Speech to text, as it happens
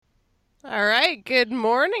All right. Good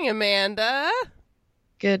morning, Amanda.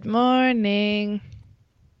 Good morning.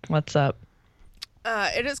 What's up?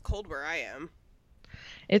 It is cold where I am.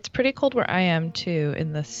 It's pretty cold where I am too,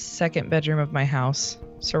 in the second bedroom of my house,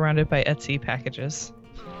 surrounded by Etsy packages.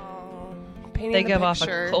 Oh, painting They the give off a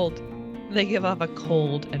picture. cold. They give off a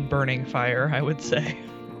cold and burning fire, I would say.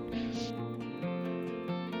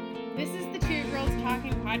 This is the Two Girls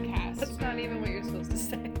Talking podcast. That's not even what you're supposed to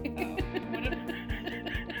say.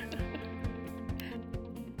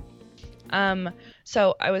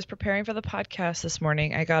 So I was preparing for the podcast this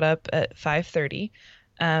morning. I got up at 5:30,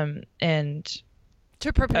 and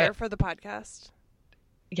To prepare for the podcast.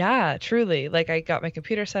 yeah, truly, like I got my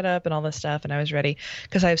computer set up and all this stuff, and I was ready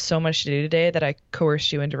because I have so much to do today that I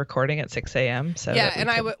coerced you into recording at 6 a.m. So Yeah, that we and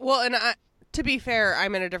I could- would. Well, and to be fair,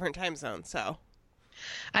 I'm in a different time zone, so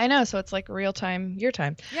I know, so it's like real time, your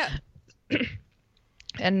time. yeah.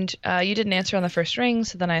 And you didn't answer on the first ring,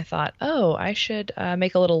 so then I thought, oh, I should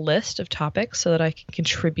make a little list of topics so that I can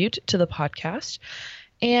contribute to the podcast.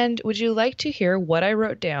 And would you like to hear what I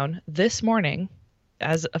wrote down this morning,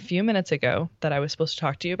 as a few minutes ago, that I was supposed to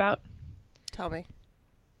talk to you about? Tell me.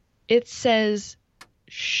 It says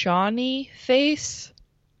Shawnee face,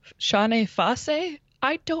 Shawnee face.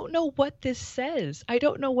 I don't know what this says. I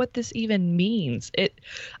don't know what this even means.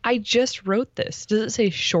 I just wrote this. Does it say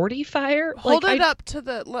shorty fire? Hold it up to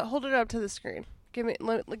the screen. Give me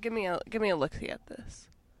a look see at this.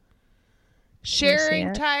 Sharing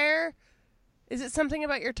it? tire. Is it something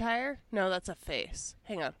about your tire? No, that's a face.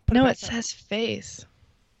 Hang on. No, back it up. says face.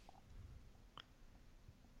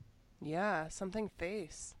 Yeah, something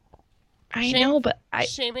face. I know, but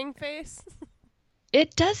Shaming face.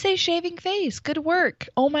 it does say shaving face. Good work.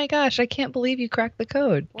 Oh my gosh, I can't believe you cracked the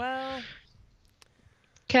code. Well,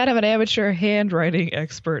 Kat, I'm an amateur handwriting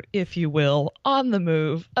expert, if you will, on the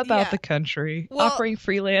move, about Yeah. the country, Well- offering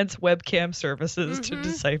freelance webcam services to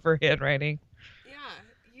decipher handwriting. yeah.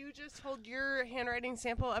 You just hold your handwriting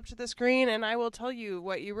sample up to the screen, and I will tell you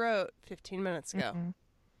what you wrote 15 minutes ago. Mhm.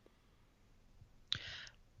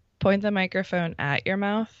 Point the microphone at your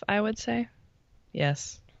mouth, I would say.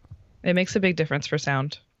 Yes. It makes a big difference for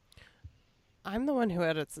sound. I'm the one who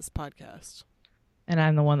edits this podcast. And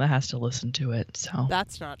I'm the one that has to listen to it, so.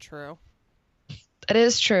 That's not true. That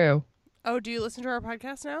is true. Oh, do you listen to our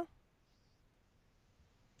podcast now?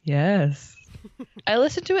 Yes. I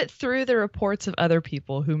listen to it through the reports of other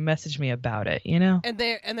people who message me about it, you know? And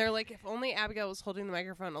they're like, if only Abigail was holding the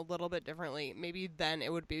microphone a little bit differently, maybe then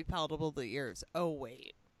it would be palatable to ears. Oh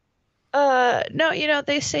wait. No,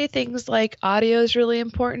 they say things like audio is really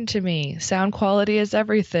important to me. Sound quality is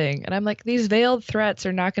everything. And I'm like, these veiled threats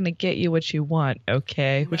are not going to get you what you want,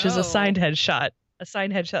 okay? Which is No. a signed headshot. A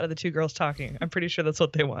signed headshot of the two girls talking. I'm pretty sure that's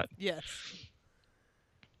what they want. Yes.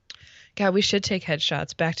 God, we should take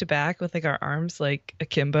headshots back to back with like our arms like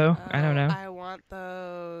akimbo. I don't know. I want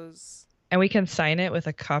those. And we can sign it with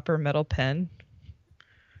a copper metal pen.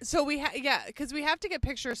 So because we have to get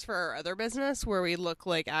pictures for our other business where we look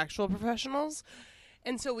like actual professionals.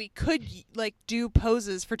 And so we could like do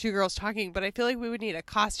poses for two girls talking, but I feel like we would need a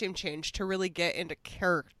costume change to really get into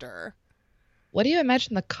character. What do you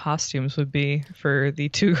imagine the costumes would be for the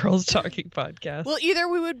Two Girls Talking podcast? Well, either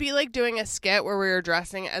we would be like doing a skit where we were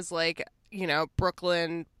dressing as like,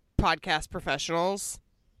 Brooklyn podcast professionals.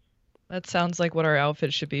 That sounds like what our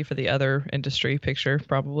outfit should be for the other industry picture,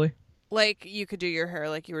 probably. Like you could do your hair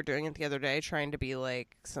like you were doing it the other day, trying to be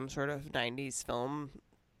like some sort of 90s film.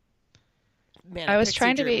 I was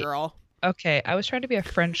trying to be girl. Okay, I was trying to be a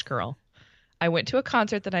French girl. I went to a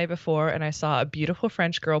concert the night before and I saw a beautiful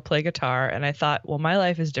French girl play guitar and I thought, well, my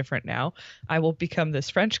life is different now. I will become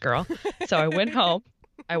this French girl. So I went home,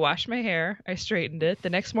 I washed my hair, I straightened it.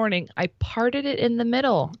 The next morning, I parted it in the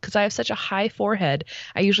middle because I have such a high forehead.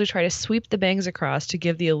 I usually try to sweep the bangs across to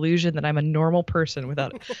give the illusion that I'm a normal person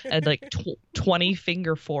without a 20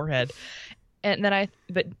 finger forehead. And then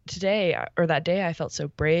but today or that day, I felt so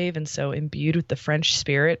brave and so imbued with the French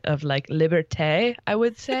spirit of like liberté, I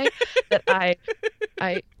would say, that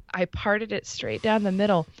I parted it straight down the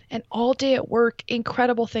middle. And all day at work,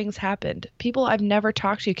 incredible things happened. People I've never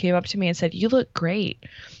talked to came up to me and said, "You look great."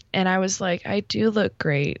 And I was like, "I do look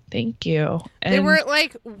great. Thank you." And They weren't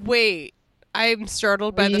like, wait, I'm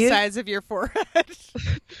startled by Were the you? size of your forehead.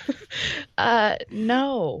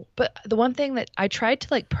 No, but the one thing that I tried to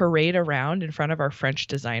like parade around in front of our French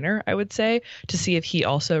designer, I would say, to see if he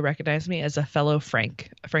also recognized me as a fellow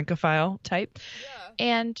Francophile type. Yeah.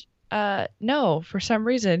 And no, for some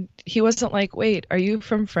reason, he wasn't like, wait, are you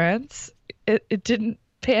from France? It didn't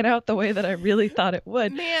pan out the way that I really thought it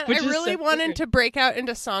would. Man, I which is really so wanted weird. to break out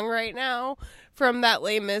into song right now from that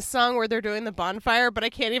Les Mis song where they're doing the bonfire, but I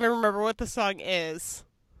can't even remember what the song is.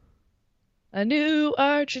 A new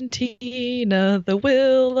Argentina, the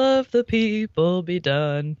will of the people be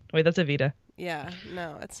done. Wait, that's Evita. Yeah,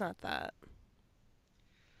 no, it's not that.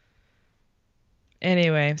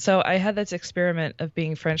 Anyway, so I had this experiment of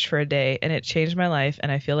being French for a day, and it changed my life,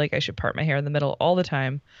 and I feel like I should part my hair in the middle all the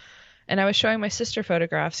time. And I was showing my sister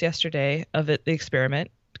photographs yesterday of it, the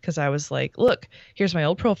experiment, because I was like, look, here's my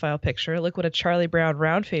old profile picture. Look what a Charlie Brown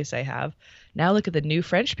round face I have. Now look at the new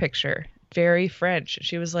French picture. Very French.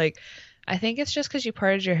 She was like, I think it's just because you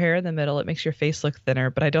parted your hair in the middle. It makes your face look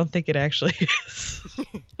thinner, but I don't think it actually is.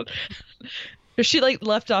 She like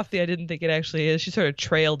left off the I didn't think it actually is. She sort of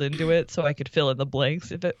trailed into it so I could fill in the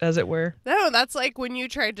blanks, if it, as it were. No, that's like when you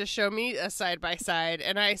tried to show me a side by side,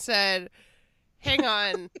 and I said, hang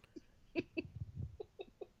on.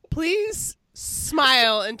 Please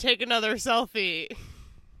smile and take another selfie.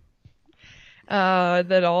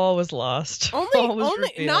 That all was lost. All was Only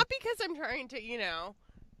revealed. not because I'm trying to,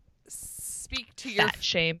 speak to your Fat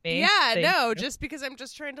shame me. Yeah, Thank no, you. just because I'm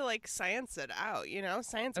just trying to like science it out,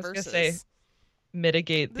 science I was gonna versus. say,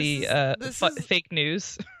 mitigate the this is- fake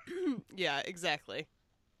news. Yeah, exactly.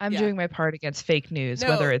 I'm Yeah. doing my part against fake news, No.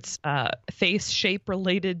 whether it's face shape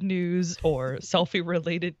related news or selfie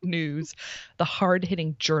related news. The hard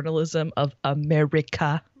hitting journalism of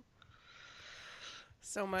America.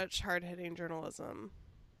 So much hard hitting journalism.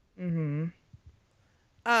 Mm-hmm.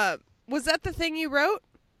 Was that the thing you wrote?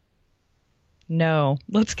 No,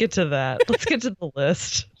 let's get to that. Let's get to the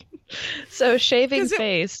list. So shaving 'Cause it-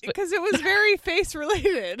 face. Because it was very face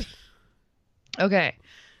related. Okay.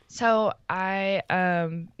 So I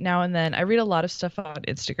now and then I read a lot of stuff on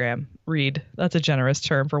Instagram. Read. That's a generous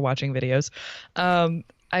term for watching videos.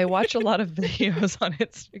 I watch a lot of videos on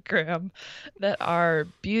Instagram that are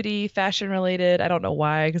beauty, fashion related. I don't know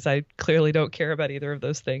why, because I clearly don't care about either of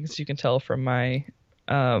those things. You can tell from my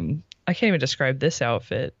I can't even describe this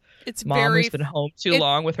outfit. It's Mom very has been home too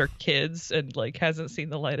long with her kids and like hasn't seen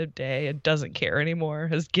the light of day and doesn't care anymore,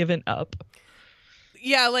 has given up.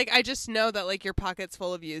 Yeah, like I just know that like your pocket's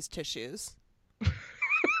full of used tissues.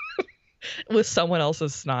 With someone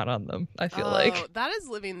else's snot on them, I feel like. That is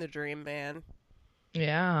living the dream, man.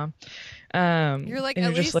 Yeah. You're like, and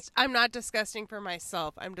at you're least just I'm not disgusting for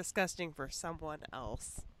myself. I'm disgusting for someone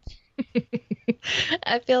else.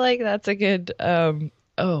 I feel like that's a good oh,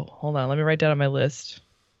 hold on, let me write down on my list.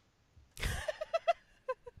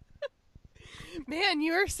 Man,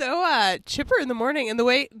 you are so chipper in the morning, and the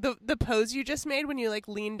way the pose you just made when you like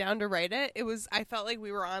leaned down to write it, I felt like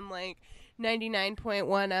we were on like 99.1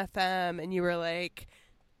 FM, and you were like,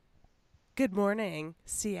 "Good morning,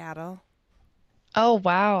 Seattle." Oh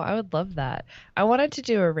wow, I would love that. I wanted to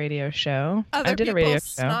do a radio show. Other I did a people's radio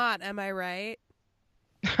show. snot, am I right?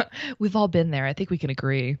 We've all been there. I think we can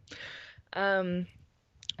agree.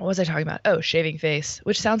 What was I talking about? Oh, shaving face,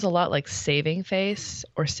 which sounds a lot like saving face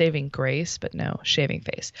or saving grace, but no, shaving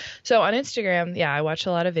face. So on Instagram, yeah, I watched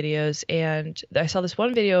a lot of videos, and I saw this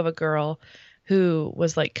one video of a girl who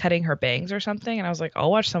was like cutting her bangs or something, and I was like, I'll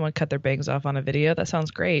watch someone cut their bangs off on a video. That sounds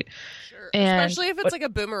great. Sure. And Especially if it's what- like a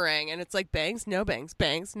boomerang, and it's like bangs, no bangs,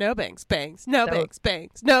 bangs, no bangs, bangs, no That would- bangs,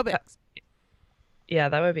 bangs, no bangs. Yeah,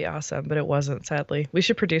 that would be awesome, but it wasn't, sadly. We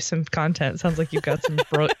should produce some content. Sounds like you've got some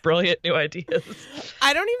brilliant new ideas.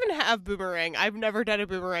 I don't even have boomerang. I've never done a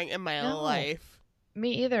boomerang in my No. life.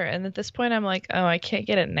 Me either. And at this point, I'm like, oh, I can't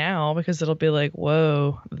get it now because it'll be like,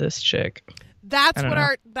 whoa, this chick. That's I don't what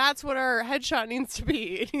know. that's what our headshot needs to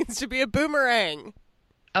be. It needs to be a boomerang.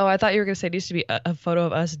 Oh, I thought you were going to say it needs to be a photo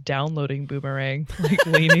of us downloading Boomerang, like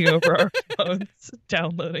leaning over our phones,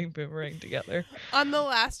 downloading Boomerang together. On the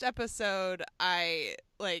last episode, I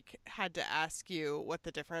like had to ask you what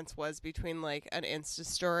the difference was between like an Insta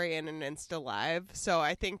story and an Insta live. So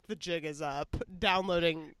I think the jig is up.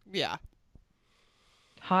 Downloading, yeah.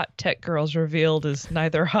 Hot tech girls revealed as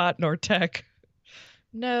neither hot nor tech.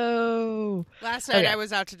 No. Last night Okay. I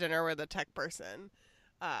was out to dinner with a tech person.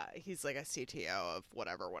 He's like a CTO of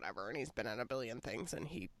whatever, and he's been at a billion things, and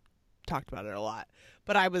he talked about it a lot.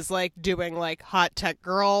 But I was like doing like hot tech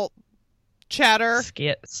girl chatter.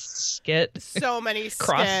 Skit. So many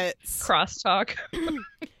Cross- skits. Crosstalk.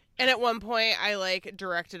 And at one point, I like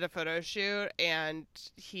directed a photo shoot, and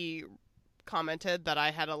he commented that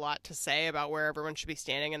I had a lot to say about where everyone should be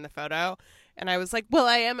standing in the photo. And I was like, well,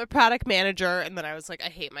 I am a product manager. And then I was like, I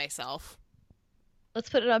hate myself. Let's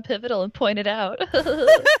put it on Pivotal and point it out.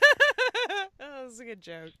 That was a good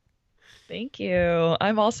joke. Thank you.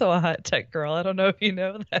 I'm also a hot tech girl. I don't know if you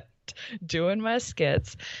know that. Doing my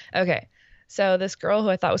skits. Okay. So this girl who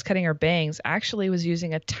I thought was cutting her bangs actually was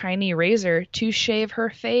using a tiny razor to shave her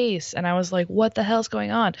face. And I was like, what the hell's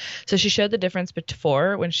going on? So she showed the difference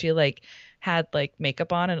before when she like had like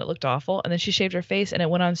makeup on and it looked awful. And then she shaved her face and it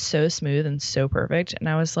went on so smooth and so perfect. And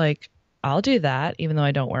I was like, I'll do that even though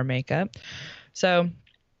I don't wear makeup. So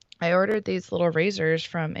I ordered these little razors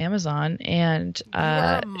from Amazon and You're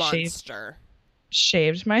a monster.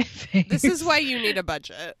 shaved my face. This is why you need a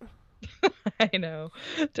budget. I know,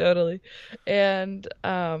 totally. And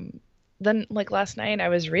then like last night I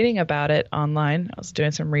was reading about it online. I was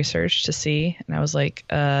doing some research to see, and I was like,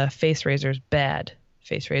 face razor's bad.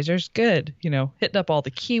 Face razor's good. You know, hitting up all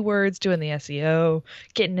the keywords, doing the SEO,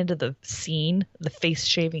 getting into the scene, the face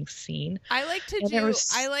shaving scene. I like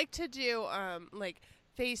to do like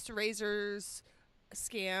face razors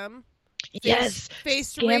scam. Yes,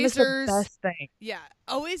 Face scam razors. is the best thing. Yeah,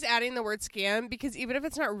 always adding the word scam, because even if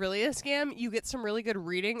it's not really a scam, you get some really good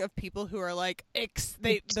reading of people who are like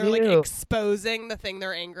they're like exposing the thing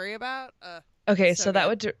they're angry about. Okay, so so that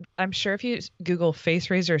good. would I'm sure if you Google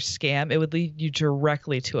face razor scam, it would lead you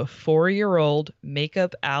directly to a 4-year-old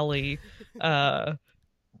makeup alley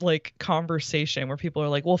like conversation where people are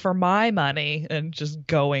like, well, for my money, and just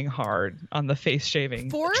going hard on the face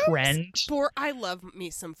shaving trend. I love me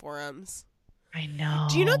some forums. I know.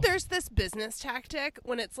 Do you know there's this business tactic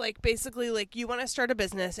when it's like basically like you want to start a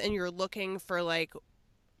business and you're looking for like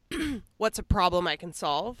what's a problem I can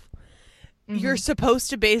solve? You're supposed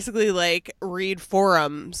to basically like read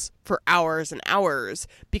forums for hours and hours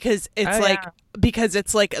because it's because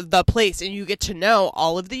it's like the place, and you get to know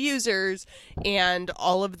all of the users and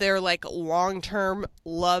all of their like long-term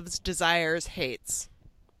loves, desires, hates.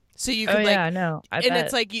 So you could bet.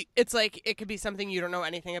 it's like it could be something you don't know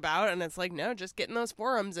anything about, and it's like, no, just get in those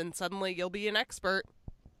forums and suddenly you'll be an expert.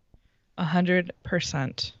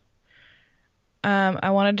 100%. I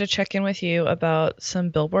wanted to check in with you about some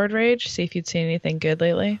Billboard rage, see if you'd seen anything good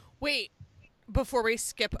lately. Wait, before we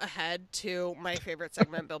skip ahead to my favorite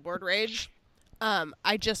segment, Billboard rage,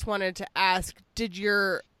 I just wanted to ask, did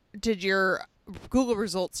your Google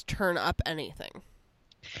results turn up anything?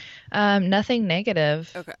 Nothing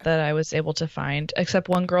negative Okay. that I was able to find, except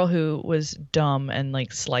one girl who was dumb and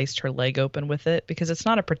like sliced her leg open with it, because it's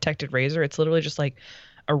not a protected razor. It's literally just like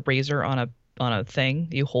a razor on a thing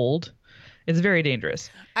you hold. It's very dangerous.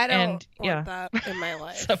 I don't want that in my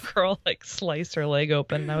life. Some girl like sliced her leg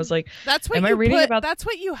open, and I was like, that's what that's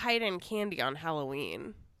what you hide in candy on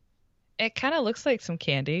Halloween. It kind of looks like some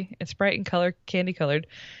candy. It's bright in color, candy colored.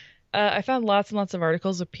 I found lots and lots of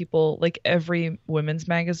articles of people, like every women's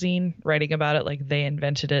magazine, writing about it, like they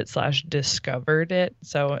invented it / discovered it.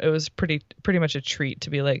 So it was pretty much a treat to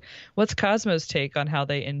be like, what's Cosmo's take on how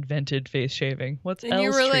they invented face shaving? What's and Elle's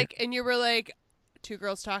you were like two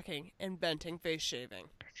girls talking, inventing face shaving.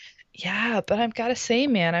 Yeah, but I've got to say,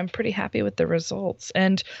 man, I'm pretty happy with the results.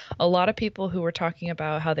 And a lot of people who were talking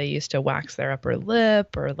about how they used to wax their upper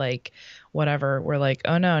lip or like whatever were like,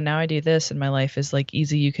 oh no, now I do this and my life is like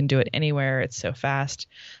easy. You can do it anywhere. It's so fast.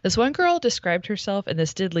 This one girl described herself, and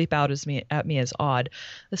this did leap out at me as odd.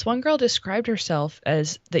 This one girl described herself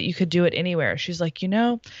as that you could do it anywhere. She's like,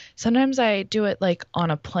 sometimes I do it like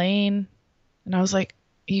on a plane. And I was like,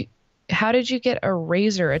 how did you get a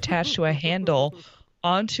razor attached to a handle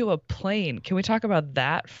onto a plane? Can we talk about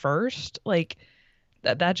that first? Like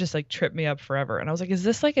that just like tripped me up forever. And I was like, is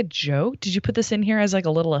this like a joke? Did you put this in here as like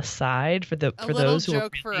a little aside for those who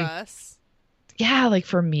joke for us? Yeah, like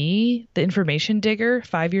for me, the information digger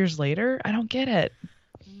 5 years later, I don't get it.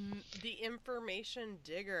 The information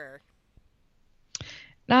digger.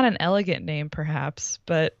 Not an elegant name perhaps,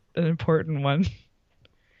 but an important one.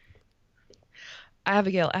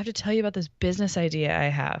 Abigail, I have to tell you about this business idea I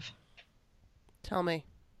have. Tell me.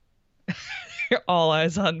 You're all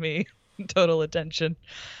eyes on me. Total attention.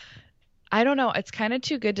 I don't know. It's kind of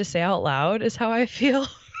too good to say out loud is how I feel.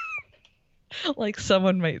 Like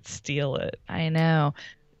someone might steal it. I know.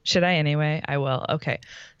 Should I anyway? I will. Okay.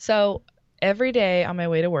 So every day on my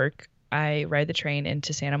way to work, I ride the train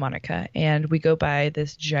into Santa Monica, and we go by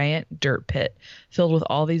this giant dirt pit filled with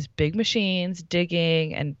all these big machines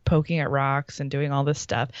digging and poking at rocks and doing all this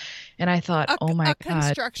stuff. And I thought, oh my God. A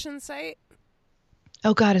construction site?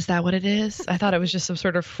 Oh God, is that what it is? I thought it was just some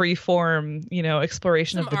sort of free form,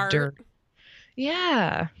 exploration of the dirt.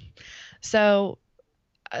 Yeah. So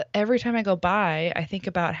every time I go by, I think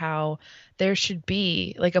about how there should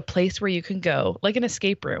be like a place where you can go, like an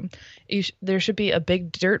escape room. There should be a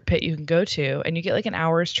big dirt pit you can go to, and you get like an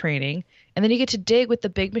hour's training, and then you get to dig with the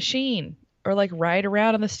big machine or like ride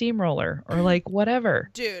around on the steamroller or like whatever.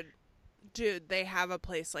 Dude, they have a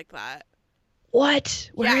place like that What?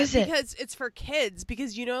 Where is it? Because it's for kids.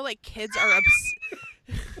 Because like kids are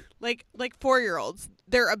like 4-year-olds.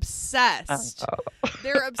 They're obsessed.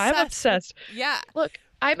 They're obsessed. I'm obsessed. Yeah. Look,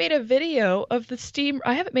 I made a video of the steam.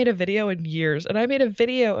 I haven't made a video in years, and I made a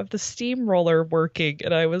video of the steamroller working,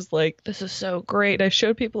 and I was like, "This is so great." I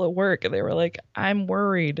showed people at work, and they were like, "I'm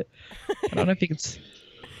worried." I don't know if you can.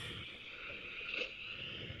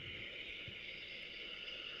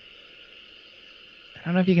 I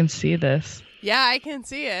don't know if you can see this. Yeah, I can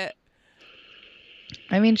see it.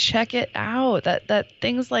 I mean, check it out. That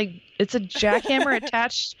thing's like, it's a jackhammer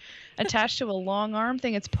attached to a long arm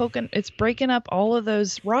thing. It's breaking up all of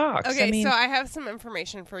those rocks. Okay, I mean, so I have some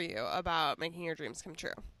information for you about making your dreams come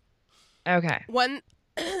true. okay. One,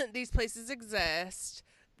 these places exist.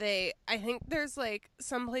 I think there's like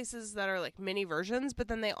some places that are like mini versions, but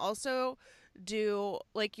then they also do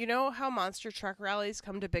like, how monster truck rallies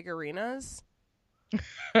come to big arenas?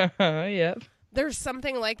 Yep. There's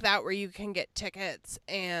something like that where you can get tickets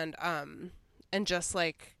and just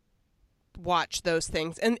like watch those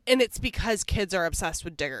things, and it's because kids are obsessed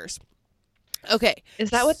with diggers. Okay,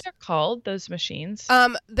 Is that what they're called? Those machines?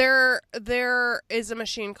 there is a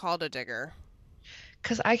machine called a digger.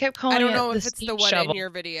 Because I kept calling I don't it know the if it's steam the one shovel. in your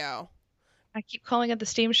video. I keep calling it the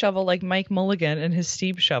steam shovel, like Mike Mulligan and his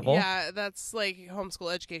steam shovel. Yeah, that's like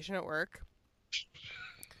homeschool education at work.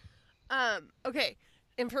 Okay,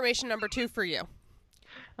 information number 2 for you.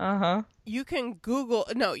 Uh-huh. You can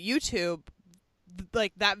YouTube,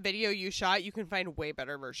 like that video you shot, you can find way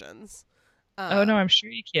better versions. Oh, no, I'm sure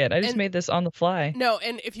you can. I just made this on the fly. No,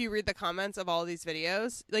 and if you read the comments of all these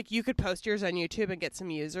videos, like you could post yours on YouTube and get some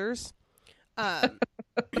users. But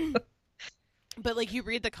like you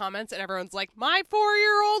read the comments and everyone's like, my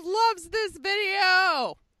 4-year-old loves this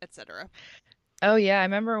video, etc. Oh, yeah. I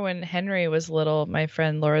remember when Henry was little, my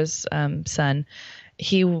friend Laura's son,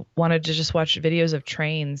 he wanted to just watch videos of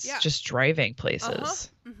trains just driving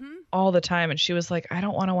places all the time. And she was like, I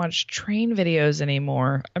don't want to watch train videos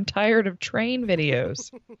anymore. I'm tired of train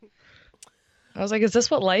videos. I was like, is this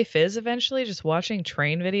what life is eventually? Just watching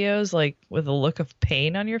train videos, like with a look of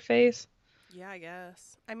pain on your face? Yeah, I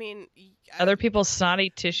guess. I mean, other people's snotty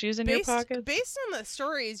tissues in your pockets? Based on the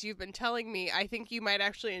stories you've been telling me, I think you might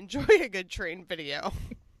actually enjoy a good train video.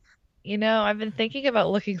 I've been thinking about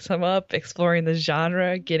looking some up, exploring the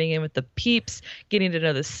genre, getting in with the peeps, getting to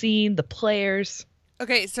know the scene, the players.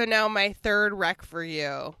 Okay, so now my third rec for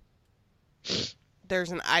you.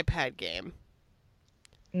 There's an iPad game.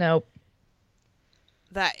 Nope.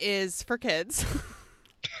 That is for kids.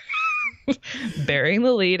 Bearing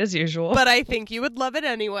the lead as usual. But I think you would love it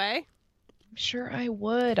anyway. I'm sure I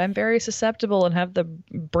would. I'm very susceptible and have the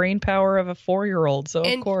brain power of a 4-year-old, so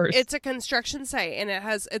of course. It's a construction site, and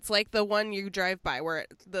it's like the one you drive by where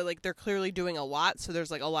they're clearly doing a lot, so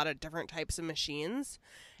there's like a lot of different types of machines.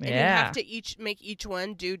 And you have to make each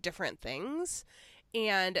one do different things.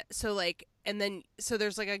 And so so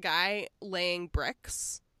there's like a guy laying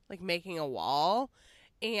bricks, like making a wall.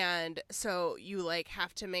 And so you like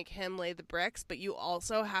have to make him lay the bricks, but you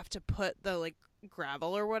also have to put the like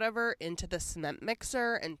gravel or whatever into the cement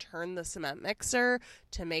mixer and turn the cement mixer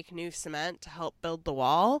to make new cement to help build the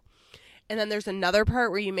wall. And then there's another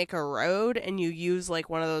part where you make a road and you use like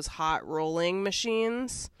one of those hot rolling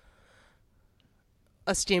machines,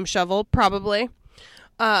 a steam shovel probably.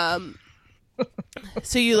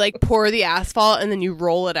 So you like pour the asphalt and then you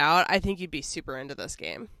roll it out. I think you'd be super into this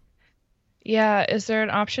game. Yeah, is there an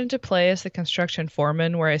option to play as the construction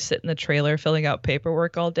foreman where I sit in the trailer filling out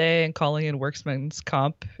paperwork all day and calling in workman's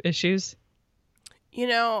comp issues?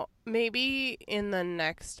 Maybe in the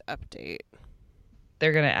next update.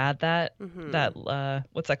 They're going to add that? Mm-hmm. That,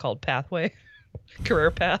 what's that called? Pathway? Career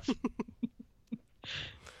path?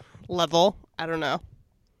 Level? I don't know.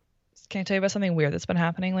 Can I tell you about something weird that's been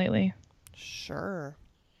happening lately? Sure.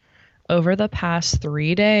 Over the past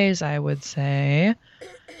 3 days, I would say,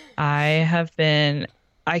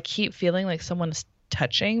 I keep feeling like someone's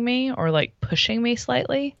touching me or like pushing me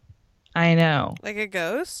slightly. I know. Like a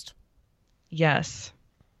ghost? Yes.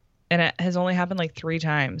 And it has only happened like 3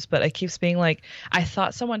 times, but it keeps being like, I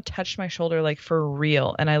thought someone touched my shoulder like for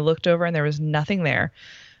real. And I looked over and there was nothing there.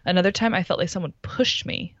 Another time I felt like someone pushed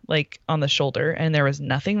me like on the shoulder and there was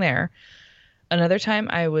nothing there. Another time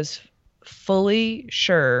I was fully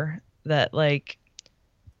sure that like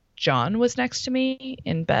John was next to me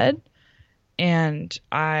in bed and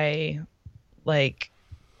I like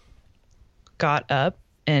got up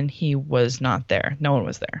and he was not there. No one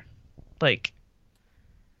was there. Like,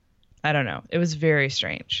 I don't know. It was very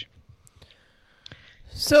strange.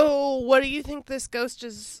 So what do you think this ghost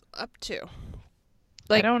is up to?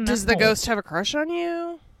 Like, I don't know. Does the ghost have a crush on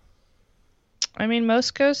you? I mean,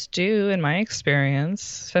 most ghosts do, in my experience,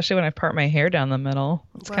 especially when I part my hair down the middle.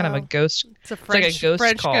 It's kind of a Well, ghost. It's a It's like a French ghost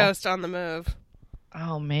French call. ghost on the move.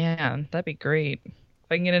 Oh man, that'd be great.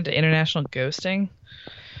 If I can get into international ghosting.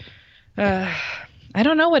 Uh, I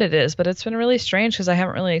don't know what it is, but it's been really strange because I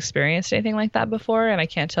haven't really experienced anything like that before, and I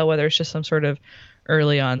can't tell whether it's just some sort of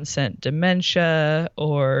early onset dementia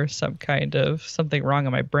or some kind of something wrong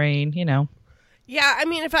in my brain, you know. Yeah, I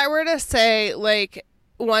mean, if I were to say, like,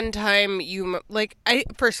 one time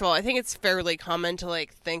first of all, I think it's fairly common to,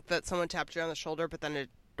 like, think that someone tapped you on the shoulder, but then it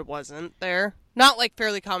wasn't there. Not, like,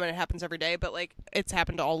 fairly common, it happens every day, but, like, it's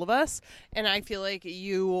happened to all of us. And I feel like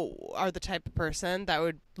you are the type of person that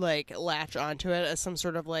would, like, latch onto it as some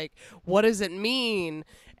sort of, like, what does it mean?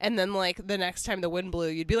 And then, like, the next time the wind blew,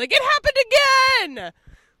 you'd be like, it happened again!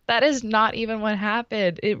 That is not even what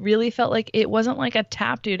happened. It really felt like it wasn't like a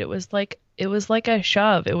tap, dude. It was like a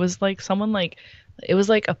shove. It was like someone like it was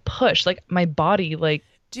like a push. Like my body, like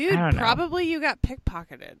Dude, I don't know. probably you got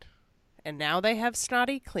pickpocketed. And now they have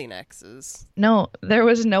snotty Kleenexes. No, there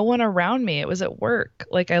was no one around me. It was at work.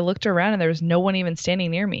 Like I looked around and there was no one even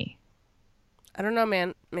standing near me. I don't know,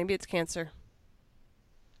 man. Maybe it's cancer.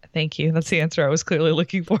 Thank you. That's the answer I was clearly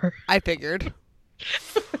looking for. I figured.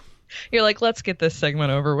 You're like, let's get this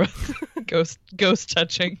segment over with. Ghost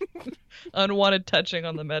touching. Unwanted touching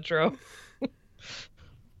on the metro.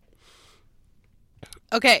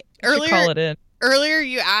 Okay, Should call it in. earlier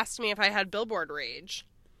you asked me if I had billboard rage.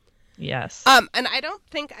 Yes. And I don't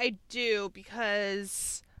think I do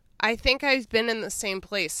because I think I've been in the same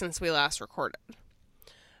place since we last recorded.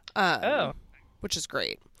 Oh. Which is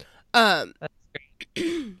great. That's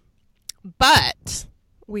great. But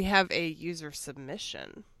we have a user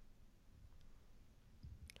submission.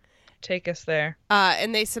 Take us there.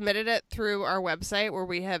 And they submitted it through our website where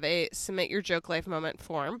we have a Submit Your Joke Life Moment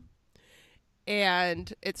form.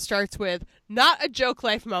 And it starts with, not a joke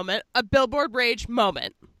life moment, a billboard rage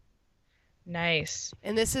moment. Nice.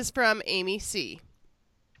 And this is from Amy C.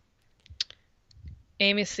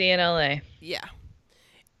 Amy C in LA Yeah.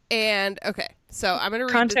 And, okay, so I'm going to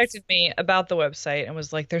read contacted me about the website and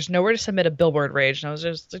was like, there's nowhere to submit a billboard rage. And I was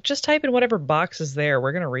just like, just type in whatever box is there.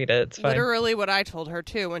 We're going to read it. It's fine. literally what I told her,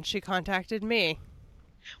 too, when she contacted me.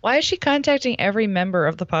 Why is she contacting every member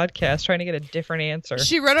of the podcast trying to get a different answer?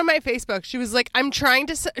 She wrote on my Facebook, she was like,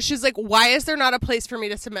 she's like, why is there not a place for me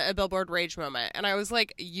to submit a billboard rage moment? And I was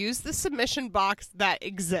like, use the submission box that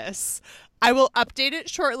exists. I will update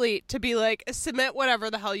it shortly to be like, submit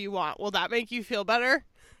whatever the hell you want. Will that make you feel better?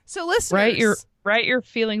 So listeners. Write your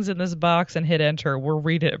feelings in this box and hit enter. We'll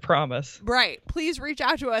read it, promise. Right. Please reach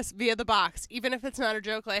out to us via the box, even if it's not a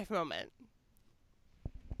joke life moment.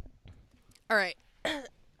 All right.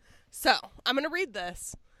 So, I'm going to read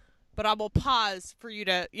this, but I will pause for you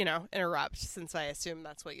to, interrupt, since I assume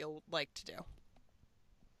that's what you'll like to do.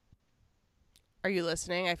 Are you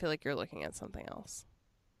listening? I feel like you're looking at something else.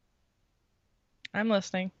 I'm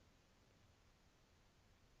listening.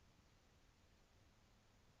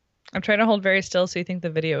 I'm trying to hold very still so you think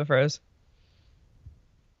the video froze.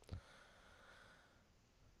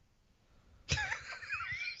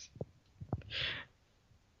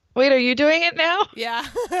 Wait, are you doing it now? Yeah,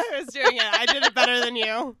 I was doing it. I did it better than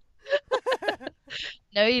you.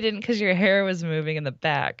 No, you didn't, because your hair was moving in the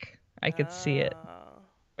back. I could see it.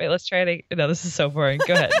 Wait, let's try it. No, this is so boring.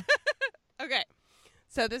 Go ahead. Okay.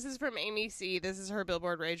 So this is from Amy C. This is her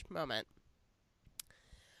billboard rage moment.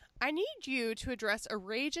 I need you to address a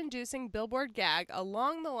rage-inducing billboard gag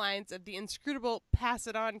along the lines of the inscrutable Pass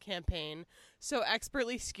It On campaign so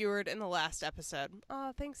expertly skewered in the last episode.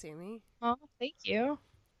 Oh, thanks, Amy. Oh, thank you.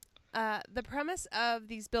 The premise of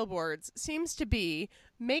these billboards seems to be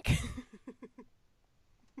make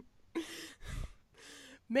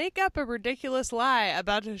up a ridiculous lie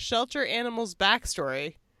about a shelter animal's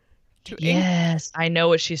backstory. Yes, I know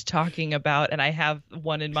what she's talking about, and I have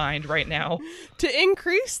one in mind right now. To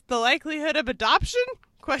increase the likelihood of adoption?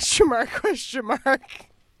 Question mark, question mark.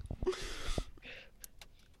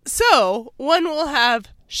 So, one will have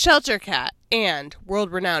shelter cat and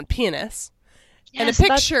world-renowned pianist. Yes, and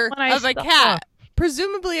a picture of a saw. cat,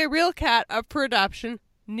 presumably a real cat up for adoption,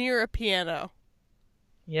 near a piano.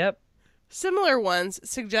 Yep. Similar ones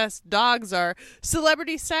suggest dogs are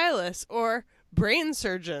celebrity stylists or brain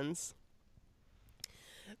surgeons.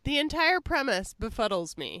 The entire premise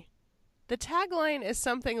befuddles me. The tagline is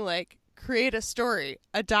something like, create a story,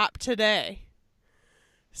 adopt today,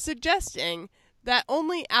 suggesting that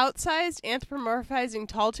only outsized anthropomorphizing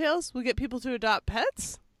tall tales will get people to adopt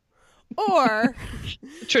pets? Or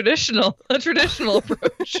A traditional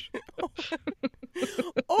approach.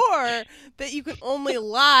 or that you can only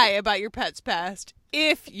lie about your pet's past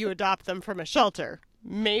if you adopt them from a shelter.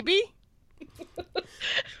 Maybe?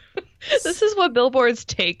 This is what billboards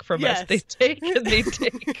take from Yes. us. They take and they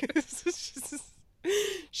take.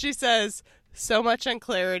 She says, so much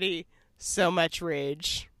unclarity, so much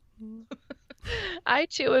rage. I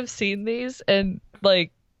too have seen these and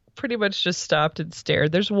like pretty much just stopped and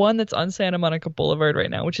stared. There's one that's on Santa Monica Boulevard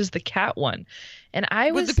right now, which is the cat one. And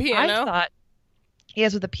With the piano? I thought,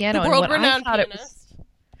 yes, with the piano. The And what world-renowned I thought pianist.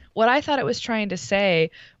 what I thought it was trying to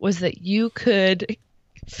say was that you could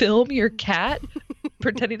film your cat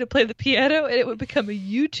pretending to play the piano and it would become a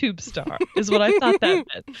YouTube star is what I thought that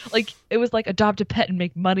meant. Like it was like adopt a pet and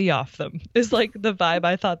make money off them is like the vibe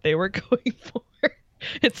I thought they were going for.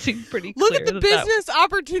 It seemed pretty clear. Look at the business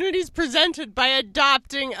opportunities presented by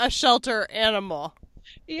adopting a shelter animal.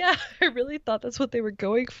 Yeah, I really thought that's what they were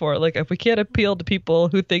going for. Like, if we can't appeal to people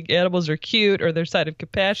who think animals are cute or their side of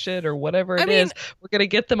compassion or whatever it is, we're gonna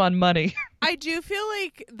get them on money. I do feel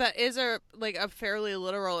like that is a fairly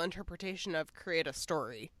literal interpretation of create a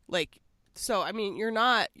story. Like, so I mean, you're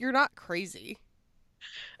not crazy.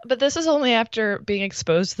 But this is only after being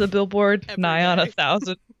exposed to the billboard Every nigh on day.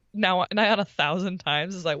 1,000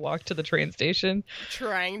 times as I walked to the train station.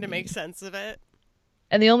 Trying to make sense of it.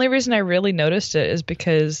 And the only reason I really noticed it is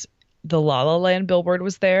because the La La Land billboard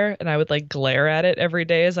was there and I would like glare at it every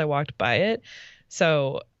day as I walked by it.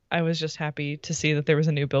 So I was just happy to see that there was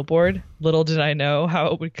a new billboard. Little did I know how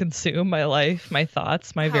it would consume my life, my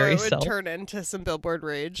thoughts, my How very it would self. turn into some billboard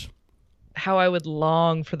rage. How I would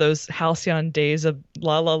long for those halcyon days of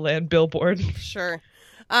La La Land billboard. Sure.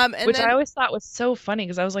 And Which then, I always thought was so funny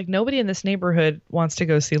because I was like, nobody in this neighborhood wants to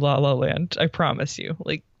go see La La Land. I promise you.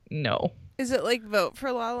 Like, no. is it like vote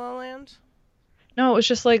for La La Land? No, it was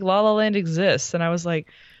just like La La Land exists. And I was like,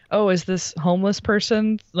 oh, is this homeless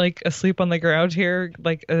person like asleep on the ground here?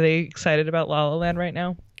 Like, are they excited about La La Land right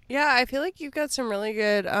now? Yeah, I feel like you've got some really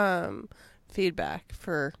good feedback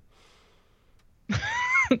for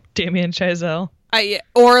Damien Chazelle.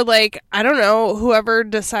 or like I don't know, whoever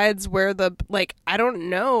decides where the like I don't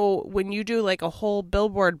know, when you do like a whole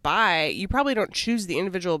billboard buy, you probably don't choose the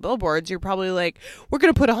individual billboards. You're probably like, we're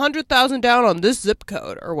gonna put 100,000 down on this zip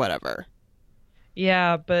code or whatever.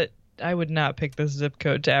 Yeah, but I would not pick this zip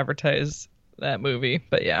code to advertise that movie.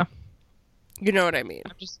 But yeah, You know what I mean?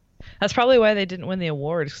 that's probably why they didn't win the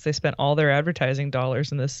award because they spent all their advertising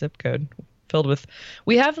dollars in this zip code filled with.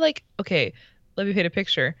 We have like, okay, let me paint a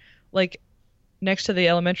picture. Like next to the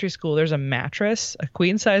elementary school, there's a mattress, a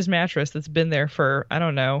queen size mattress that's been there for, I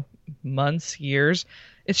don't know, months, years.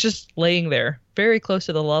 It's just laying there very close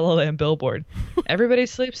to the La La Land billboard. Everybody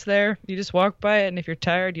sleeps there. You just walk by it. And if you're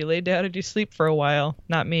tired, you lay down and you sleep for a while.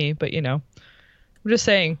 Not me, but you know, I'm just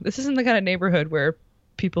saying this isn't the kind of neighborhood where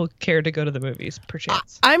people care to go to the movies,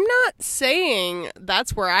 perchance. I'm not saying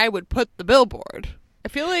that's where I would put the billboard. I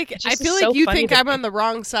feel like just is so you funny think to I'm me. on the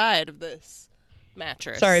wrong side of this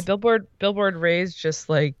mattress. Sorry, billboard raised just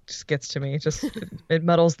gets to me. Just it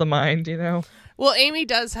muddles the mind, you know. Well, Amy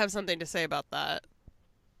does have something to say about that.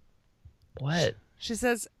 What? She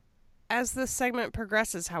says, as this segment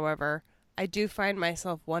progresses, however, I do find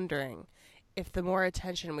myself wondering if the more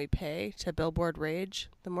attention we pay to billboard rage,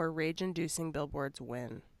 the more rage-inducing billboards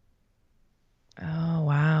win. Oh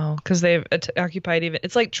wow, because they've occupied even.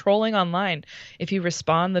 It's like trolling online. If you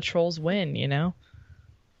respond, the trolls win. You know,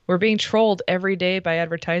 we're being trolled every day by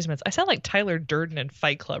advertisements. I sound like Tyler Durden in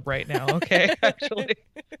Fight Club right now. Okay, actually,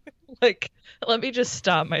 like let me just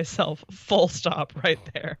stop myself. Full stop right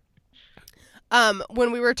there.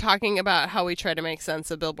 When we were talking about how we try to make sense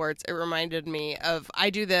of billboards, it reminded me of I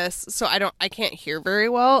do this, so I can't hear very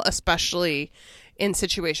well, especially in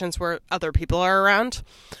situations where other people are around.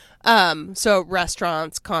 So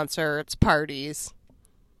restaurants, concerts, parties.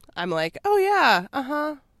 I'm like, oh yeah,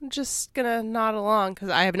 I'm just gonna nod along because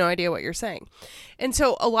I have no idea what you're saying. And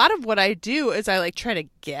so a lot of what I do is I like try to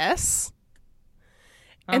guess,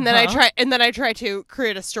 and then I try to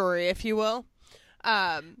create a story, if you will.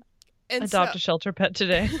 And Adopt a shelter pet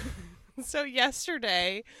today. So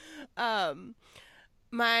yesterday,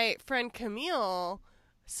 my friend Camille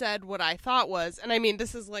said what I thought was, and I mean,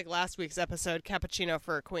 this is like last week's episode, Cappuccino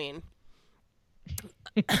for a Queen.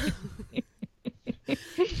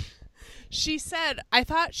 She said,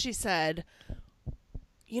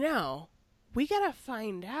 you know, we gotta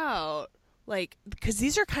find out, like, because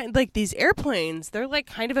these are kind of like these airplanes, they're like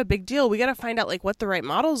kind of a big deal. We gotta find out like what the right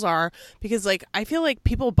models are because like I feel like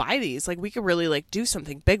people buy these. Like we could really like do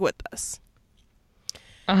something big with this.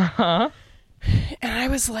 Uh-huh. And I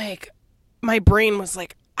was like, my brain was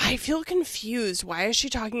like, I feel confused. Why is she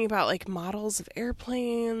talking about like models of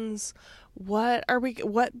airplanes? What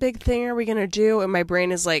big thing are we going to do? And my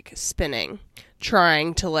brain is like spinning,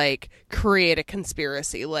 trying to like create a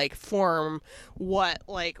conspiracy, like form what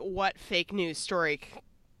fake news story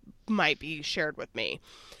might be shared with me.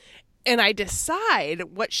 And I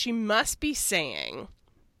decide what she must be saying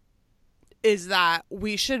is that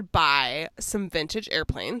we should buy some vintage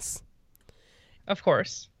airplanes. Of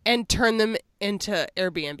course. And turn them into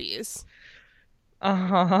Airbnbs.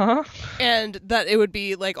 Uh-huh. And that it would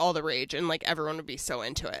be like all the rage and like everyone would be so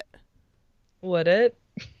into it. Would it?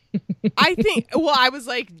 I think, well, I was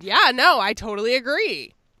like, yeah, no, I totally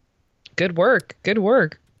agree. Good work. Good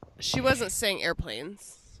work. She wasn't saying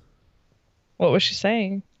airplanes. What was she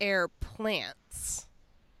saying? Air plants.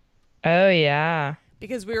 Oh, yeah.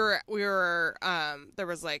 Because we were there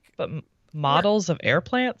was like. But models of air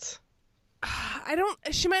plants?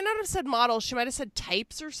 She might not have said models. She might have said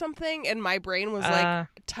types or something. And my brain was like,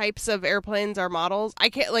 types of airplanes are models. I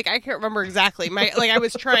can't remember exactly. I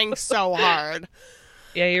was trying so hard.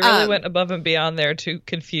 Yeah, you really went above and beyond there to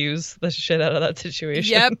confuse the shit out of that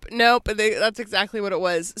situation. Yep. Nope. That's exactly what it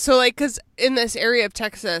was. So like, cause in this area of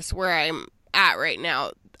Texas where I'm at right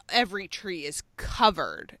now, every tree is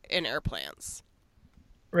covered in air plants.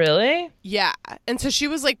 Really? Yeah. And so she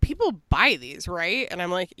was like, people buy these, right? And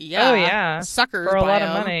I'm like, yeah. Oh, yeah. Suckers for a buy lot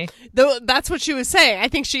them. of money. Though that's what she was saying. I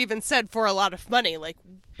think she even said for a lot of money. Like,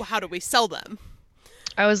 how do we sell them?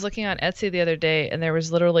 I was looking on Etsy the other day, and there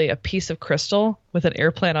was literally a piece of crystal with an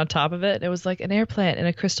air plant on top of it. It was like an air plant in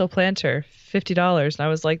a crystal planter, $50. And I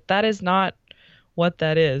was like, that is not what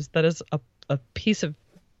that is. That is a piece of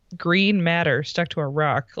green matter stuck to a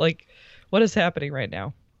rock. Like, what is happening right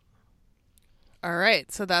now? All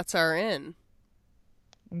right, so that's our in.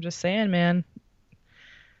 I'm just saying, man.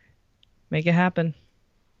 Make it happen.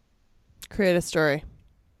 Create a story.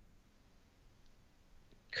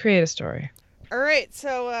 Create a story. All right,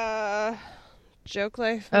 so joke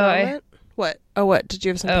life moment. What? Oh, what? Did you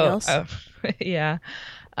have something else? Oh, yeah.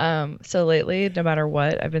 So lately, no matter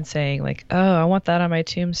what, I've been saying like, oh, I want that on my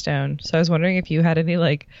tombstone. So I was wondering if you had any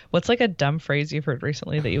like, what's like a dumb phrase you've heard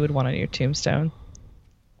recently that you would want on your tombstone?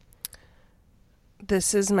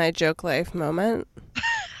 This is my joke life moment.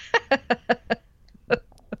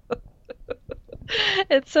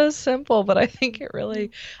 It's so simple, but I think it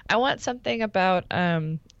really. I want something about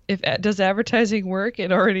does advertising work?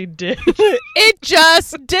 It already did. It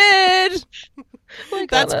just did.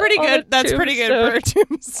 Like That's pretty good. That's pretty good for a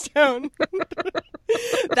tombstone.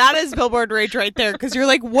 That is billboard rage right there. Because you're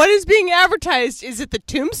like, what is being advertised? Is it the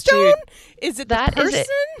tombstone? Dude, is it the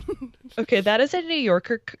person? Okay, that is a New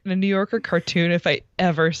Yorker cartoon. If I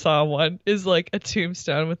ever saw one, is like a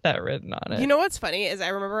tombstone with that written on it. You know what's funny is I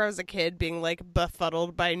remember I was a kid being like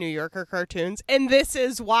befuddled by New Yorker cartoons, and this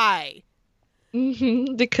is why.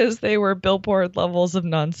 Mm-hmm, because they were billboard levels of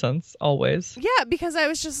nonsense always. Yeah, because I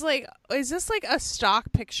was just like, is this like a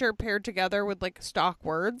stock picture paired together with like stock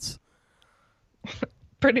words?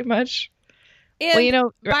 Pretty much. And well, you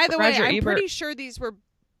know, by the way, Roger I'm Ebert, pretty sure these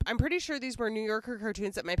were New Yorker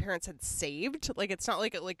cartoons that my parents had saved. Like, it's not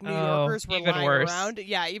like New Yorkers were even lying worse. around.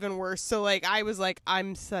 Yeah, even worse. So like, I was like, I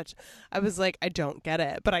don't get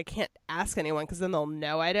it, but I can't ask anyone because then they'll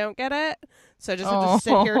know I don't get it. So I just have to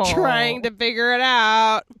sit here trying to figure it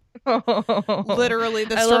out. Literally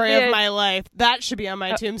the story of my life. That should be on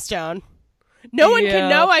my tombstone. No one can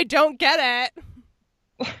know I don't get it.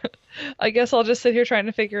 I guess I'll just sit here trying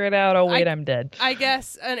to figure it out. Oh, wait, I'm dead. I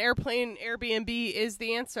guess an airplane Airbnb is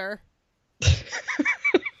the answer.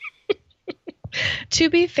 To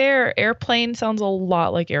be fair, airplane sounds a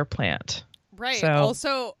lot like airplant. Right. So.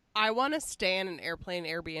 Also, I want to stay in an airplane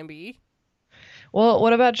Airbnb. Well,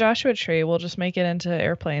 what about Joshua Tree? We'll just make it into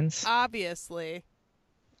airplanes. Obviously.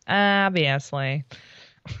 I I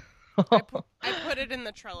put it in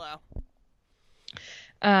the Trello.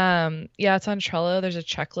 Yeah, it's on Trello. There's a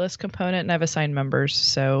checklist component, and I've assigned members,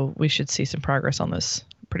 so we should see some progress on this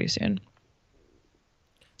pretty soon.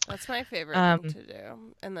 That's my favorite thing to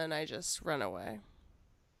do, and then I just run away.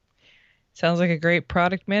 Sounds like a great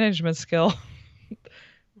product management skill.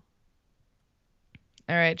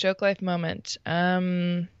 All right, joke life moment.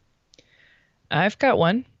 I've got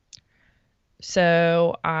one.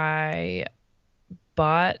 So I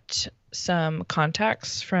bought some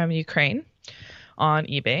contacts from Ukraine on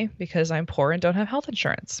eBay because I'm poor and don't have health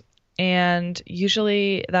insurance. And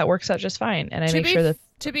usually that works out just fine. And I make sure that...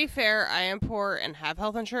 To be fair, I am poor and have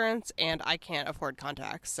health insurance, and I can't afford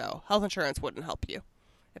contacts. So health insurance wouldn't help you,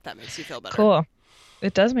 if that makes you feel better. Cool.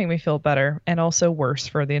 It does make me feel better and also worse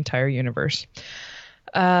for the entire universe.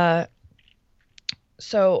 So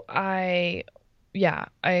I yeah,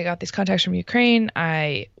 I got these contacts from Ukraine.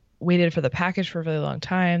 I waited for the package for a really long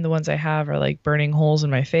time. The ones I have are like burning holes in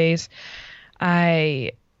my face.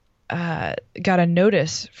 I got a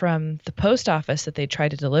notice from the post office that they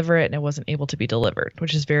tried to deliver it and it wasn't able to be delivered,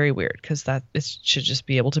 which is very weird because that it should just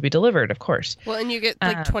be able to be delivered, of course. Well, and you get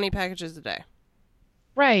like 20 packages a day.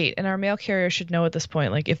 Right. And our mail carrier should know at this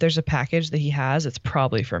point, like if there's a package that he has, it's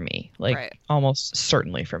probably for me, like Right. almost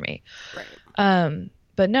certainly for me. Right.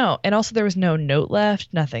 But no, and also there was no note left,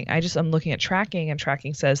 nothing. I'm looking at tracking and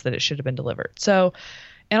tracking says that it should have been delivered. So,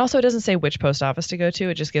 and also it doesn't say which post office to go to.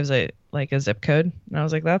 It just gives a zip code. And I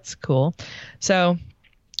was like, that's cool. So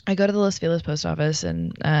I go to the Los Feliz post office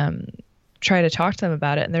and try to talk to them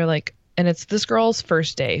about it. And they're like, and it's this girl's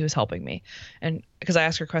first day who's helping me. And because I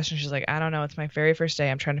asked her a question, she's like, I don't know. It's my very first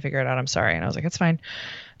day. I'm trying to figure it out. I'm sorry. And I was like, it's fine.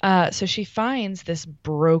 So she finds this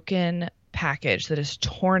broken package that is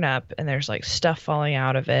torn up and there's like stuff falling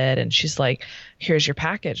out of it. And she's like, here's your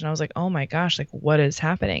package. And I was like, oh my gosh, like what is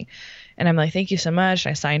happening? And I'm like, thank you so much.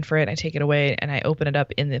 And I signed for it and I take it away and I open it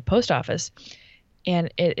up in the post office.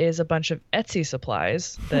 And it is a bunch of Etsy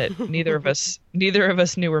supplies that neither of us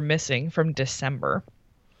knew were missing from December.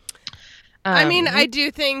 I mean, I do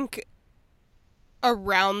think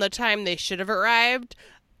around the time they should have arrived,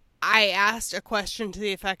 I asked a question to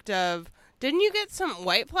the effect of, didn't you get some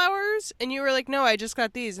white flowers? And you were like, no, I just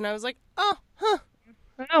got these. And I was like, oh, huh.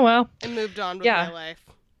 Oh, well. I moved on with Yeah. my life.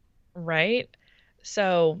 Right.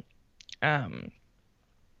 So,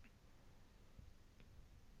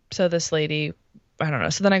 so this lady, I don't know.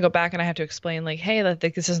 So then I go back and I have to explain like, hey, like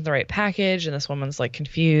this isn't the right package. And this woman's like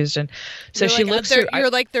confused. And so You're she like, looks through, You're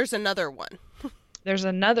like, there's another one. there's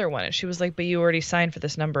another one. And she was like, but you already signed for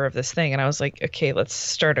this number of this thing. And I was like, okay, let's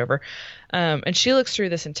start over. And she looks through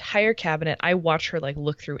this entire cabinet. I watch her like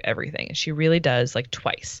look through everything. And she really does like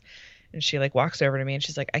twice. And she like walks over to me and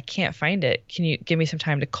she's like, I can't find it. Can you give me some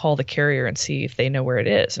time to call the carrier and see if they know where it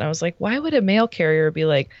is? And I was like, why would a mail carrier be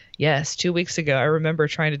like, yes, 2 weeks ago, I remember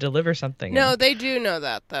trying to deliver something. No, And, they do know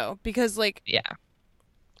that though, because like, yeah,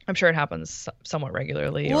 I'm sure it happens somewhat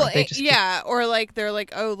regularly. well, Or they just yeah, or like they're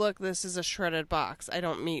like, oh, look, this is a shredded box. I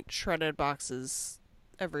don't meet shredded boxes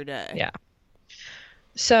every day. Yeah.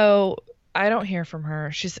 So I don't hear from her.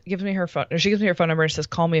 She gives me her phone number and says,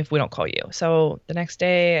 call me if we don't call you. So the next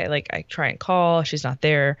day I try and call, she's not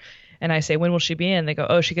there. And I say, when will she be in? They go,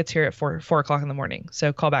 oh, she gets here at 4 o'clock in the morning.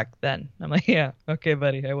 So call back then. I'm like, yeah, okay,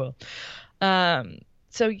 buddy, I will.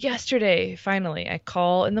 So yesterday, finally, I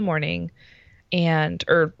call in the morning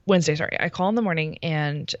or Wednesday, sorry. I call in the morning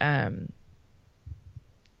and,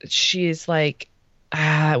 she's like,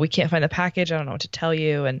 we can't find the package. I don't know what to tell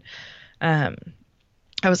you. And,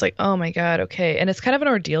 I was like, oh my God, okay. And it's kind of an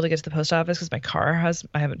ordeal to get to the post office because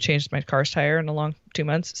I haven't changed my car's tire in a long 2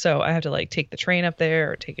 months. So I have to like take the train up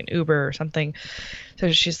there or take an Uber or something.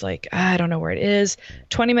 So she's like, I don't know where it is.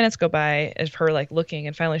 20 minutes go by of her like looking.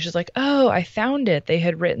 And finally she's like, oh, I found it. They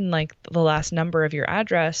had written like the last number of your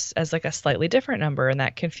address as like a slightly different number. And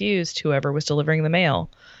that confused whoever was delivering the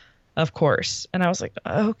mail, of course. And I was like,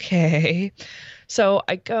 okay. So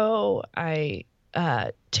I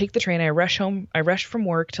take the train. I rush home. I rush from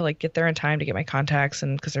work to like get there in time to get my contacts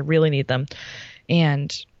and because I really need them.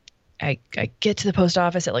 And I get to the post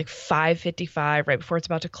office at like 5:55 right before it's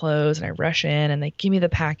about to close. And I rush in and they give me the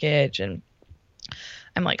package and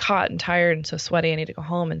I'm like hot and tired and so sweaty. I need to go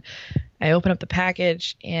home. And I open up the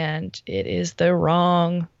package and it is the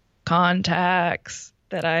wrong contacts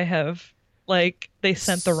that I have. Like they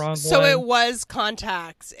sent the wrong one. So it was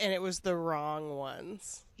contacts and it was the wrong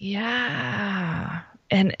ones. Yeah.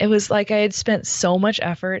 And it was like I had spent so much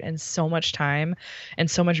effort and so much time and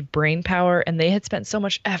so much brain power. And they had spent so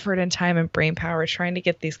much effort and time and brain power trying to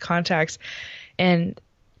get these contacts. And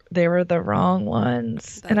they were the wrong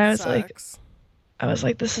ones. That and I sucks. was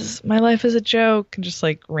like, my life is a joke. And just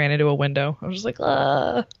like ran into a window. I was just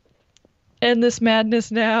like, end this madness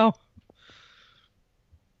now.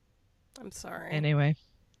 I'm sorry. Anyway,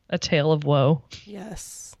 a tale of woe.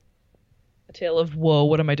 Yes. A tale of woe.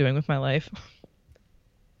 What am I doing with my life?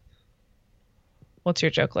 What's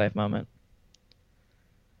your joke life moment?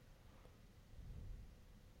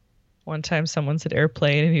 One time someone said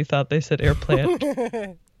airplane and you thought they said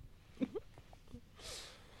airplant.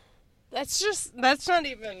 That's not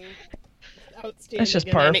even outstanding. That's just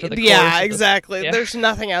par for the course. Yeah, exactly. Yeah. There's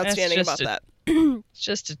nothing outstanding about that. It's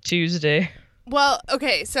just a Tuesday. Well,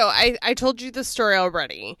 okay, so I told you the story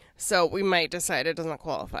already, so we might decide it doesn't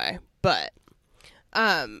qualify. But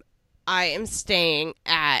I am staying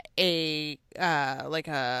at a like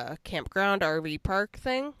a campground RV park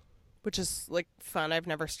thing, which is like fun. I've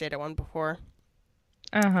never stayed at one before.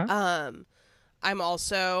 Uh-huh. I'm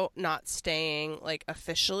also not staying like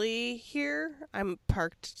officially here. I'm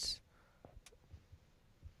parked.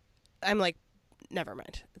 I'm like, never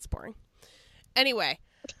mind. It's boring. Anyway,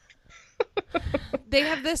 they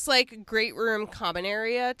have this like great room common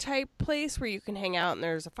area type place where you can hang out and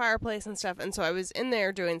there's a fireplace and stuff. And so I was in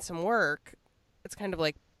there doing some work. It's kind of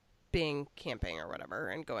like being camping or whatever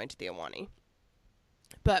and going to the Ahwahnee,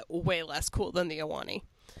 but way less cool than the Ahwahnee.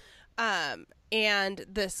 And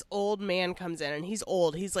this old man comes in, and he's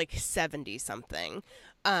old. He's like 70 something.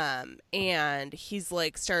 And he's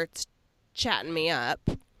like starts chatting me up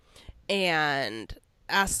and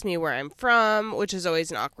asks me where I'm from, which is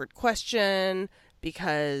always an awkward question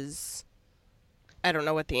because I don't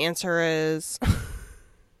know what the answer is.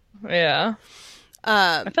 Yeah.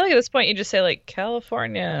 I feel like at this point you just say like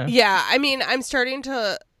California. Yeah, I mean, I'm starting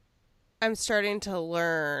to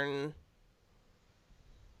learn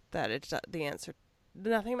that the answer,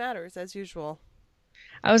 nothing matters as usual.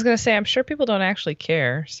 I was gonna say I'm sure people don't actually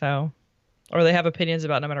care, so, or they have opinions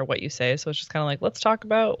about no matter what you say, so it's just kind of like let's talk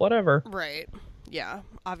about whatever. Right. Yeah.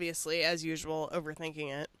 Obviously, as usual,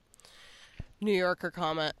 overthinking it. New Yorker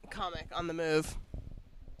comic on the move.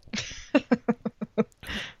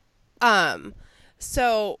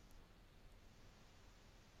 So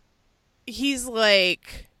he's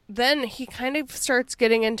like, then he kind of starts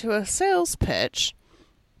getting into a sales pitch.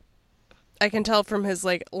 I can tell from his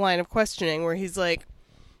like line of questioning where he's like,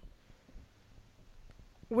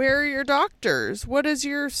 where are your doctors? What is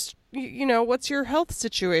your, what's your health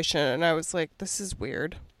situation? And I was like, this is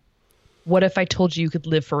weird. What if I told you could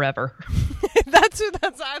live forever? That's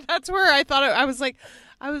where I thought I was like,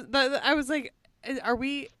 are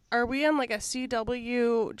we on like a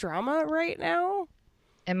CW drama right now?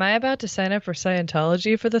 Am I about to sign up for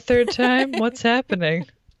Scientology for the third time? What's happening?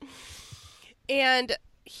 And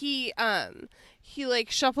he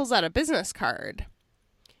like shuffles out a business card,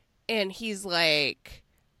 and he's like,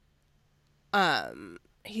 I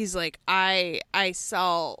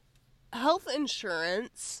sell health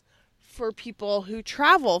insurance for people who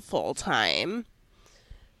travel full time,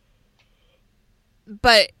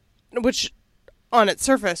 but which on its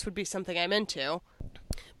surface would be something I'm into,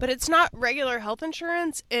 but it's not regular health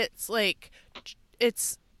insurance. It's like,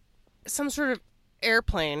 it's some sort of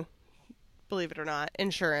airplane, believe it or not,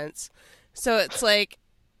 insurance. So it's like,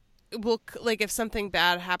 like if something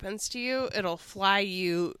bad happens to you, it'll fly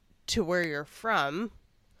you to where you're from,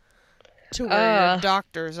 to where your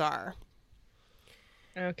doctors are.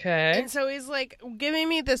 Okay. And so he's like giving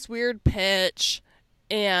me this weird pitch,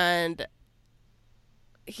 and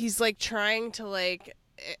he's like trying to like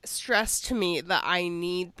stress to me that I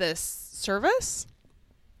need this service.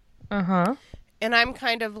 Uh-huh. And I'm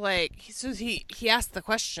kind of like, he asked the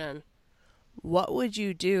question, what would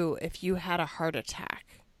you do if you had a heart attack?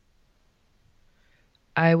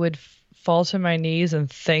 I would fall to my knees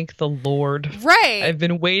and thank the Lord. Right. I've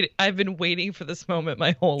been waiting for this moment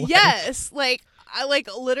my whole life. Yes. Like, I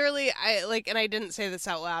and I didn't say this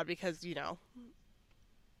out loud because,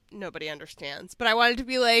 nobody understands. But I wanted to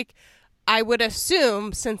be like, I would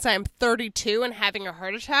assume since I'm 32 and having a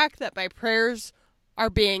heart attack that my prayers are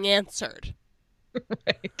being answered.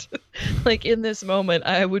 Right. Like in this moment,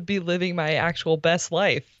 I would be living my actual best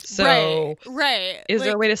life. So, right. Is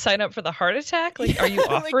there a way to sign up for the heart attack? Like, are you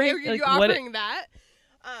offering? Are you offering that?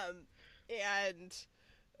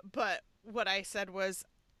 But what I said was,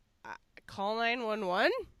 call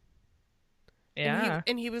 911. Yeah.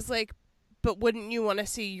 And he was like, but wouldn't you want to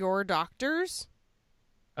see your doctors?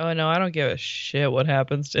 Oh no, I don't give a shit what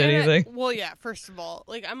happens to anything. Well, yeah. First of all,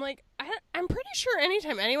 I'm pretty sure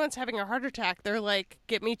anytime anyone's having a heart attack, they're like,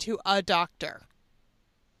 get me to a doctor.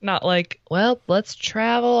 Not like, well, let's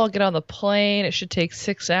travel. I'll get on the plane. It should take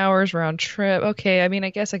 6 hours round trip. Okay, I mean, I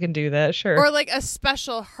guess I can do that. Sure. Or like a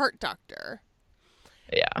special heart doctor.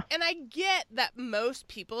 Yeah. And I get that most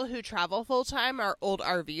people who travel full time are old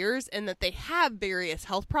RVers and that they have various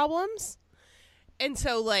health problems. And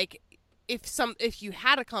so like, if you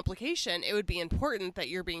had a complication, it would be important that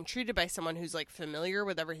you're being treated by someone who's like familiar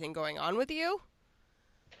with everything going on with you.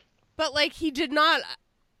 But like, he did not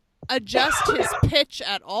adjust his pitch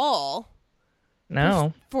at all.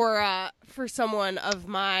 No. For someone of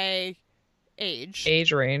my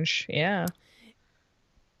age range. Yeah.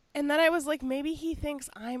 And then I was like, maybe he thinks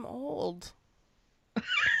I'm old.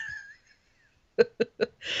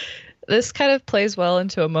 This kind of plays well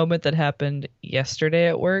into a moment that happened yesterday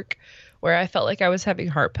at work where I felt like I was having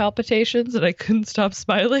heart palpitations and I couldn't stop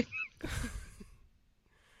smiling.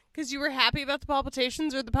 Because you were happy about the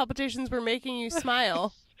palpitations, or the palpitations were making you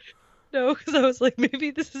smile? No, because I was like,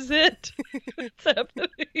 maybe this is it. It's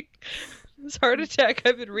happening. This heart attack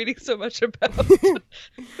I've been reading so much about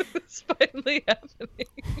is finally happening.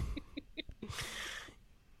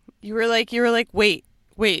 You were like, wait,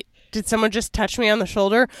 did someone just touch me on the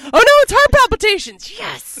shoulder? Oh no, it's heart palpitations.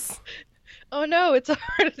 Yes. Oh no, it's a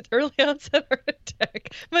early onset heart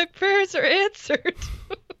attack. My prayers are answered.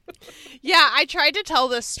 Yeah, I tried to tell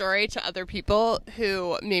this story to other people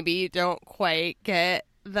who maybe don't quite get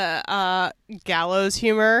the gallows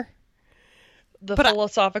humor. The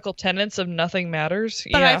philosophical tenets of nothing matters.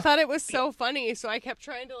 But yeah. I thought it was so funny, so I kept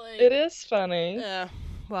trying to like... It is funny. Yeah,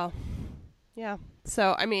 well, yeah.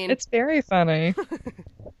 So, I mean... It's very funny.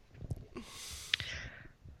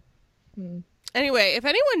 Anyway, if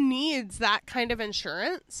anyone needs that kind of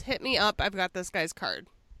insurance, hit me up. I've got this guy's card.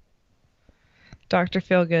 Dr.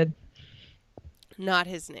 Feelgood. Not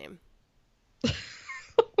his name.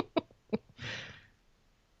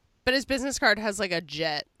 But his business card has like a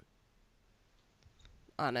jet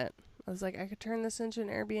on it. I was like, I could turn this into an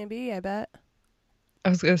Airbnb, I bet. I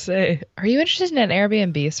was going to say, are you interested in an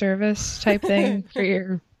Airbnb service type thing for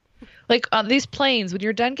your... Like on these planes, when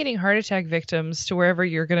you're done getting heart attack victims to wherever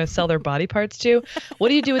you're going to sell their body parts to, what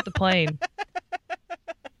do you do with the plane?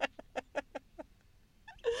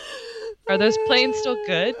 Are those planes still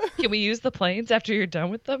good? Can we use the planes after you're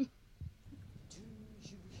done with them?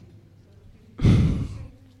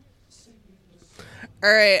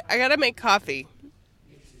 All right, I got to make coffee.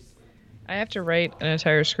 I have to write an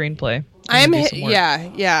entire screenplay.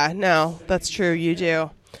 Yeah, no, that's true. You do.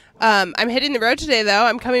 I'm hitting the road today, though.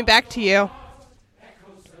 I'm coming back to you.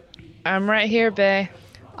 I'm right here, bae.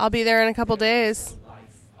 I'll be there in a couple days.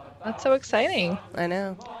 That's so exciting. I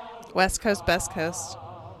know. West Coast, best coast.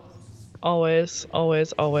 Always,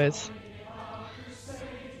 always, always.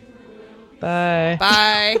 Bye.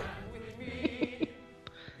 Bye.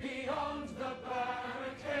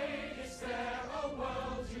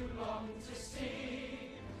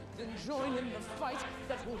 Join in the fight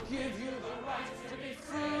that will give you the right to be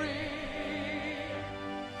free.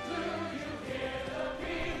 Do you hear the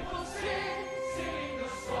people sing?